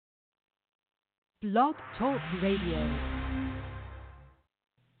Blog Talk Radio.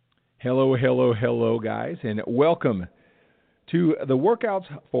 Hello, guys, and welcome to the Workouts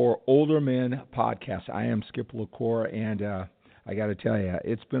for Older Men podcast. I am Skip LaCour, and I got to tell you,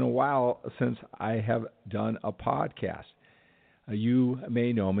 it's been a while since I have done a podcast. You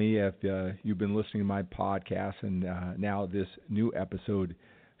may know me if you've been listening to my podcast, and now this new episode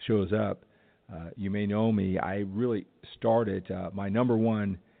shows up. You may know me. I really started my number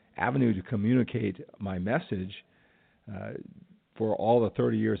one avenue to communicate my message for all the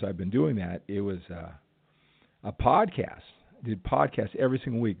 30 years I've been doing that. It was a podcast. I did podcasts every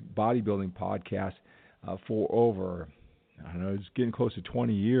single week, bodybuilding podcasts for over, I don't know, it's getting close to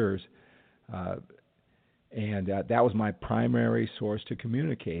 20 years. And that was my primary source to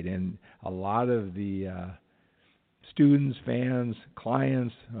communicate. And a lot of the students, fans,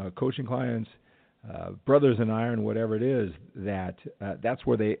 clients, coaching clients, brothers in iron, whatever it is, that's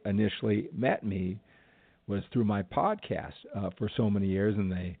where they initially met me, was through my podcast for so many years.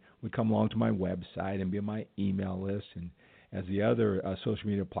 And they would come along to my website and be on my email list. And as the other social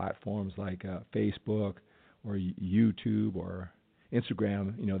media platforms like Facebook or YouTube or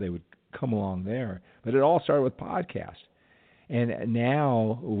Instagram, they would come along there. But it all started with podcast. And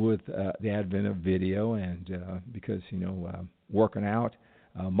now with the advent of video and because, working out,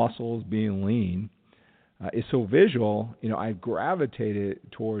 muscles being lean is so visual, I gravitated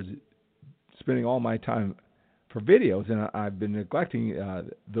towards spending all my time for videos. And I've been neglecting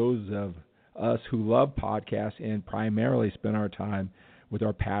those of us who love podcasts and primarily spend our time with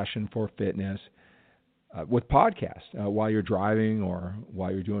our passion for fitness with podcasts while you're driving or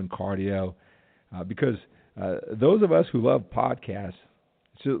while you're doing cardio, because those of us who love podcasts,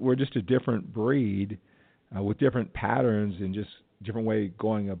 we're just a different breed with different patterns and just different way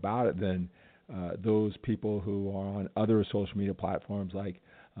going about it than those people who are on other social media platforms like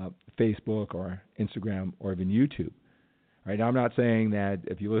Facebook or Instagram or even YouTube. Right now, I'm not saying that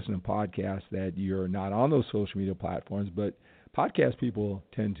if you listen to podcasts that you're not on those social media platforms, but podcast people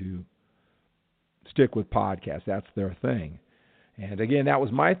tend to stick with podcasts. That's their thing. And again, that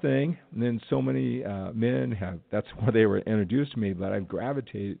was my thing. And then so many men that's where they were introduced to me, but I've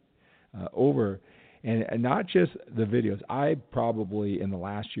gravitated over. And not just the videos. I probably, in the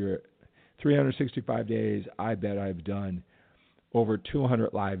last year, 365 days, I bet I've done over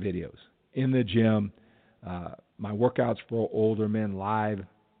 200 live videos in the gym. My Workouts for Older Men live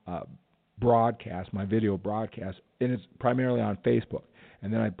broadcast, my video broadcast, and it's primarily on Facebook.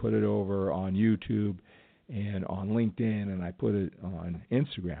 And then I put it over on YouTube and on LinkedIn, and I put it on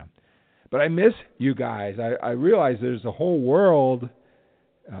Instagram. But I miss you guys. I realize there's a whole world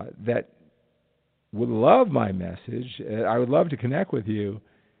that would love my message. I would love to connect with you,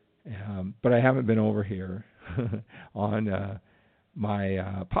 but I haven't been over here on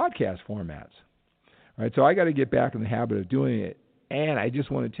my podcast formats. All right, so I got to get back in the habit of doing it. And I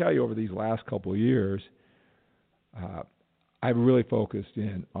just want to tell you, over these last couple of years, I've really focused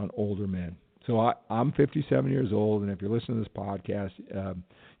in on older men. So I'm 57 years old, and if you're listening to this podcast,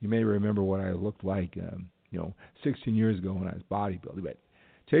 you may remember what I looked like, 16 years ago when I was bodybuilding. But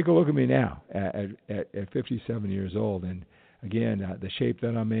take a look at me now at 57 years old, and again, the shape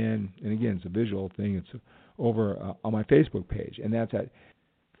that I'm in, and again, it's a visual thing. It's over on my Facebook page, and that's at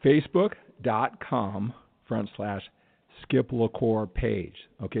facebook.com/Skip LaCour page.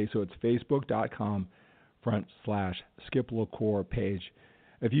 Okay, so it's facebook.com/Skip LaCour page.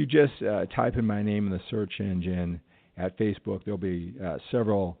 If you just type in my name in the search engine at Facebook, there'll be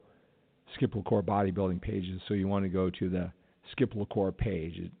several Skip LaCour bodybuilding pages. So you want to go to the Skip LaCour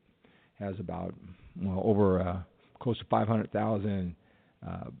page. It has about over close to 500,000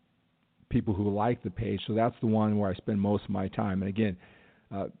 people who like the page. So that's the one where I spend most of my time. And again,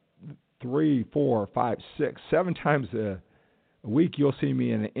 3, 4, 5, 6, 7 times a week, you'll see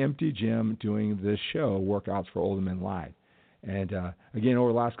me in an empty gym doing this show, Workouts for Older Men Live. And again,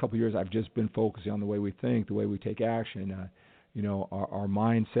 over the last couple of years, I've just been focusing on the way we think, the way we take action, our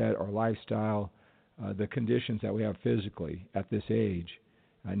mindset, our lifestyle, the conditions that we have physically at this age,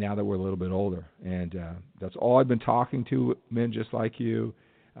 now that we're a little bit older. And that's all I've been talking to men just like you,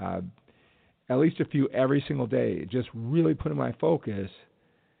 at least a few every single day, just really putting my focus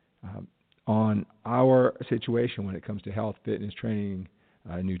on our situation when it comes to health, fitness, training,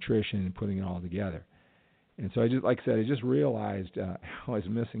 nutrition, and putting it all together. And so I just realized how I was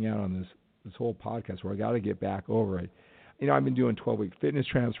missing out on this whole podcast where I got to get back over it. I've been doing 12-week fitness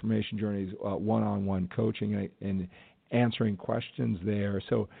transformation journeys, one-on-one coaching and answering questions there.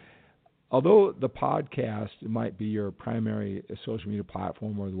 So although the podcast might be your primary social media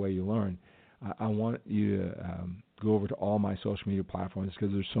platform or the way you learn, I want you to go over to all my social media platforms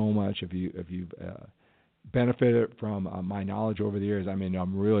because there's so much. If you've benefited from my knowledge over the years, I mean,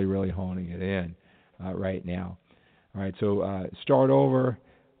 I'm really, really honing it in right now. All right, so start over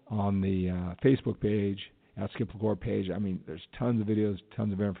on the Facebook page, at Skip LaCour page. I mean, there's tons of videos,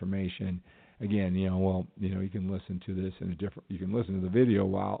 tons of information. Again, you can listen to this you can listen to the video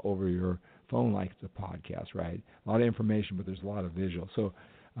while over your phone like it's a podcast, right? A lot of information, but there's a lot of visual. So,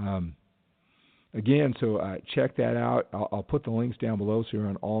 check that out. I'll put the links down below so you're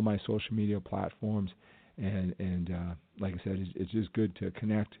on all my social media platforms. And like I said, it's just good to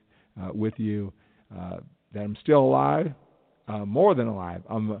connect with you, that I'm still alive, more than alive.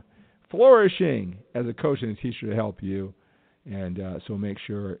 I'm flourishing as a coach and a teacher to help you. And so make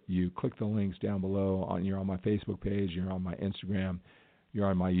sure you click the links down below. You're on my Facebook page. You're on my Instagram. You're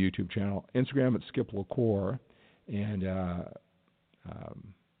on my YouTube channel. Instagram at Skip LaCour. And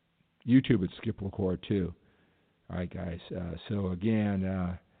YouTube at Skip LaCour too. All right, guys. So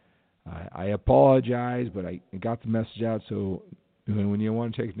again, I apologize, but I got the message out. So when you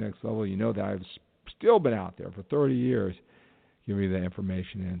want to take it to the next level, you know that I've still been out there for 30 years giving you the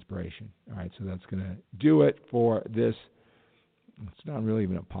information and inspiration. All right, so that's going to do it for this. It's not really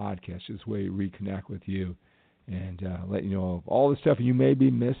even a podcast, just a way to reconnect with you and let you know of all the stuff you may be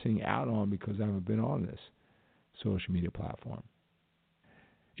missing out on because I haven't been on this social media platform.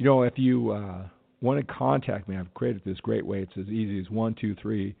 If you want to contact me, I've created this great way. It's as easy as 1, 2,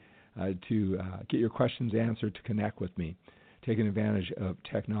 3 to get your questions answered, to connect with me, taking advantage of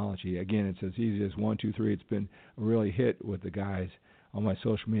technology. Again, it's as easy as 1, 2, 3. It's been a really hit with the guys on my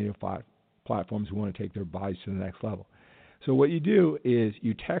social media platforms who want to take their bodies to the next level. So what you do is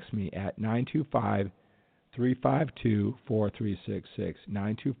you text me at 925-352-4366,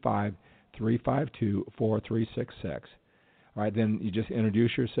 925-352-4366. All right, then you just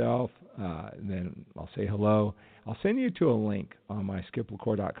introduce yourself, then I'll say hello. I'll send you to a link on my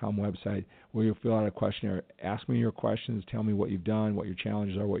skiplacour.com website where you'll fill out a questionnaire. Ask me your questions, tell me what you've done, what your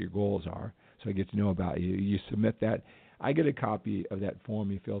challenges are, what your goals are, so I get to know about you. You submit that. I get a copy of that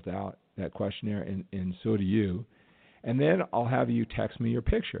form you filled out, that questionnaire, and so do you. And then I'll have you text me your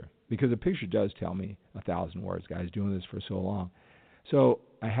picture, because a picture does tell me 1,000 words, guys, doing this for so long. So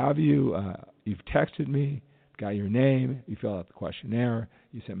I have you, you've texted me, got your name, you fill out the questionnaire,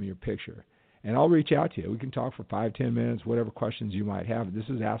 you sent me your picture. And I'll reach out to you. We can talk for 5-10 minutes, whatever questions you might have. This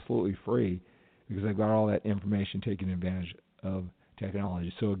is absolutely free because I've got all that information taking advantage of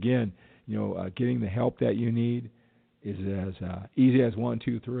technology. So again, getting the help that you need is as easy as 1,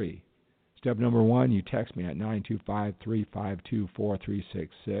 2, 3. Step number 1, you text me at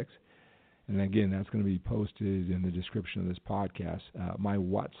 925-352-4366. And again, that's going to be posted in the description of this podcast. My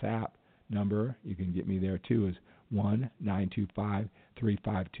WhatsApp number, you can get me there too, is 1-925-352-4366.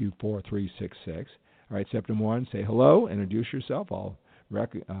 All right, step number 1, say hello, introduce yourself. I'll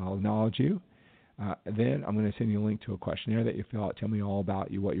acknowledge you. Then I'm going to send you a link to a questionnaire that you fill out. Tell me all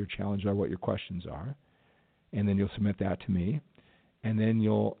about you, what your challenges are, what your questions are. And then you'll submit that to me. And then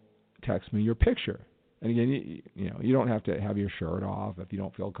you'll text me your picture. And again, you don't have to have your shirt off if you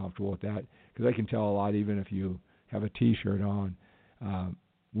don't feel comfortable with that, because I can tell a lot, even if you have a T-shirt on,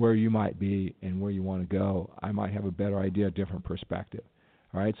 where you might be and where you want to go. I might have a better idea, a different perspective.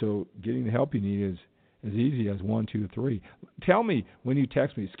 All right, so getting the help you need is as easy as 1, 2, 3. Tell me when you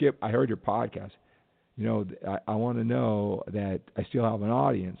text me, Skip, I heard your podcast. I want to know that I still have an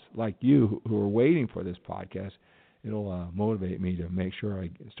audience like you who are waiting for this podcast. It'll motivate me to make sure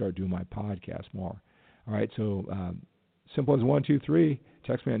I start doing my podcast more. All right, so simple as 1, 2, 3.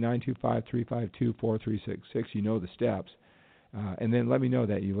 Text me at 925-352-4366. You know the steps. And then let me know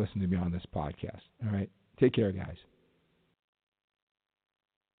that you listen to me on this podcast. All right, take care, guys.